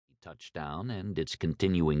touchdown and its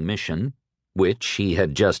continuing mission, which he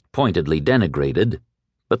had just pointedly denigrated,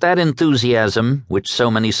 but that enthusiasm, which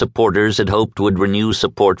so many supporters had hoped would renew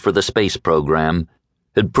support for the space program,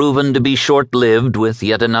 had proven to be short-lived, with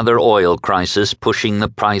yet another oil crisis pushing the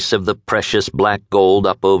price of the precious black gold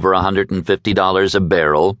up over $150 a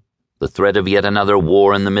barrel, the threat of yet another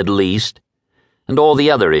war in the Middle East, and all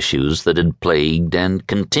the other issues that had plagued and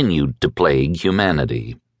continued to plague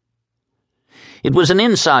humanity. It was an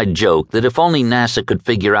inside joke that if only NASA could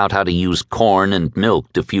figure out how to use corn and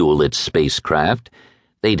milk to fuel its spacecraft,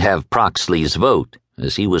 they'd have Proxley's vote,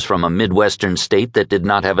 as he was from a Midwestern state that did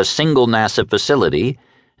not have a single NASA facility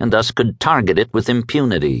and thus could target it with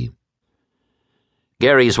impunity.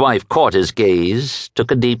 Gary's wife caught his gaze, took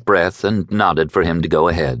a deep breath, and nodded for him to go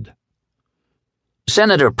ahead.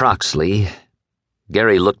 Senator Proxley.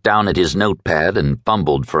 Gary looked down at his notepad and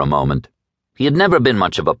fumbled for a moment. He had never been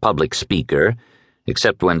much of a public speaker,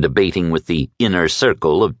 except when debating with the inner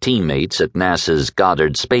circle of teammates at NASA's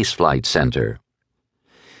Goddard Space Flight Center.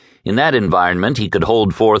 In that environment, he could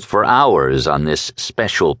hold forth for hours on this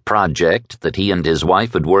special project that he and his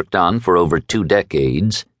wife had worked on for over 2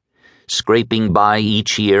 decades, scraping by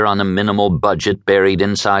each year on a minimal budget buried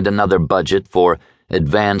inside another budget for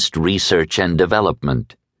advanced research and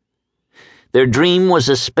development. Their dream was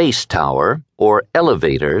a space tower, or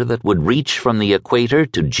elevator, that would reach from the equator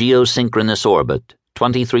to geosynchronous orbit,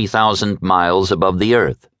 23,000 miles above the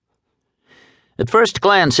Earth. At first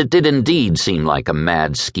glance, it did indeed seem like a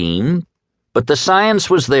mad scheme, but the science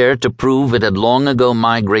was there to prove it had long ago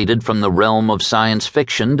migrated from the realm of science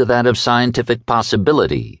fiction to that of scientific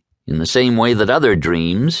possibility, in the same way that other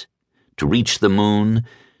dreams, to reach the moon,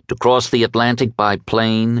 to cross the Atlantic by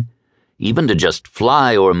plane, even to just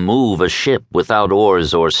fly or move a ship without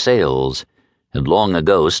oars or sails, had long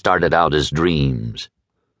ago started out as dreams.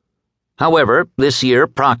 However, this year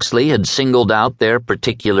Proxley had singled out their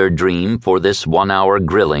particular dream for this 1-hour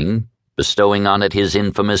grilling, bestowing on it his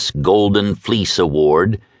infamous Golden Fleece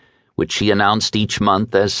Award, which he announced each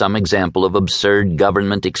month as some example of absurd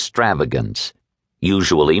government extravagance,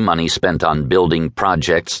 usually money spent on building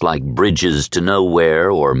projects like bridges to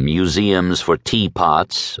nowhere or museums for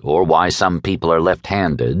teapots or why some people are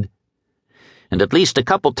left-handed. And at least a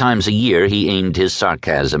couple times a year he aimed his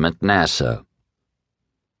sarcasm at NASA.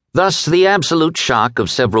 Thus, the absolute shock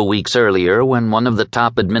of several weeks earlier when one of the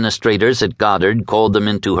top administrators at Goddard called them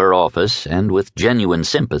into her office and, with genuine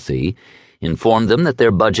sympathy, informed them that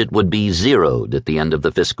their budget would be zeroed at the end of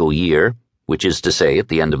the fiscal year, which is to say at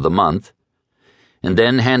the end of the month, and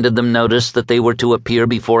then handed them notice that they were to appear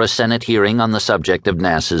before a Senate hearing on the subject of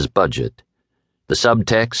NASA's budget. The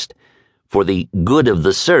subtext: for the good of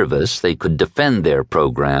the service, they could defend their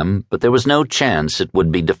program, but there was no chance it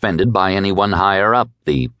would be defended by anyone higher up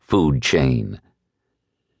the food chain.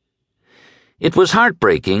 It was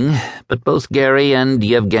heartbreaking, but both Gary and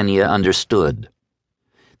Yevgenia understood.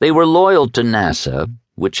 They were loyal to NASA,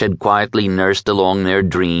 which had quietly nursed along their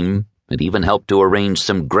dream, had even helped to arrange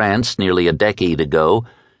some grants nearly a decade ago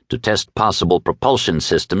to test possible propulsion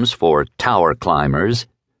systems for tower climbers.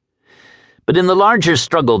 But in the larger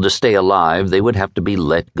struggle to stay alive, they would have to be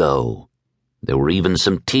let go. There were even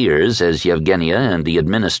some tears as Yevgenia and the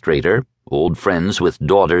administrator, old friends with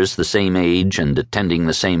daughters the same age and attending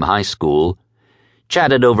the same high school,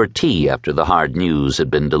 chatted over tea after the hard news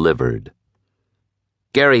had been delivered.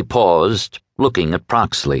 Gary paused, looking at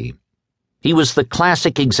Proxley. He was the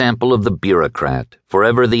classic example of the bureaucrat,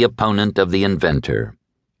 forever the opponent of the inventor.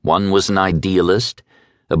 One was an idealist,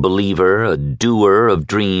 a believer, a doer of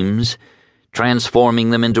dreams, transforming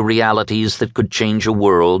them into realities that could change a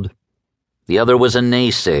world. The other was a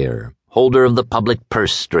naysayer, holder of the public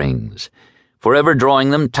purse strings, forever drawing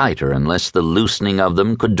them tighter unless the loosening of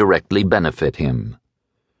them could directly benefit him.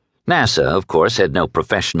 NASA, of course, had no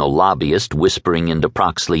professional lobbyist whispering into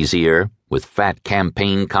Proxley's ear, with fat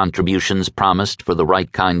campaign contributions promised for the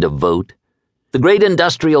right kind of vote. The great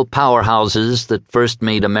industrial powerhouses that first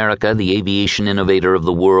made America the aviation innovator of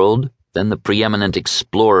the world, then the preeminent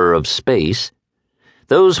explorer of space,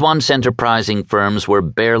 those once enterprising firms were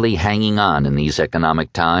barely hanging on in these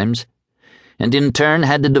economic times, and in turn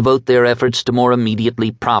had to devote their efforts to more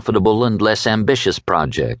immediately profitable and less ambitious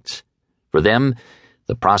projects. For them,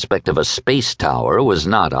 the prospect of a space tower was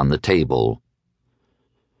not on the table.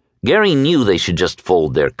 Gary knew they should just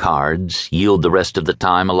fold their cards, yield the rest of the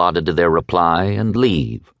time allotted to their reply, and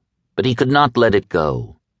leave. But he could not let it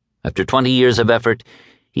go. After 20 years of effort,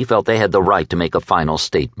 he felt they had the right to make a final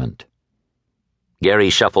statement.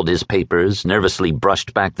 Gary shuffled his papers, nervously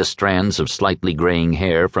brushed back the strands of slightly graying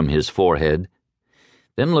hair from his forehead,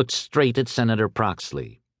 then looked straight at Senator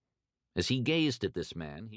Proxley. As he gazed at this man,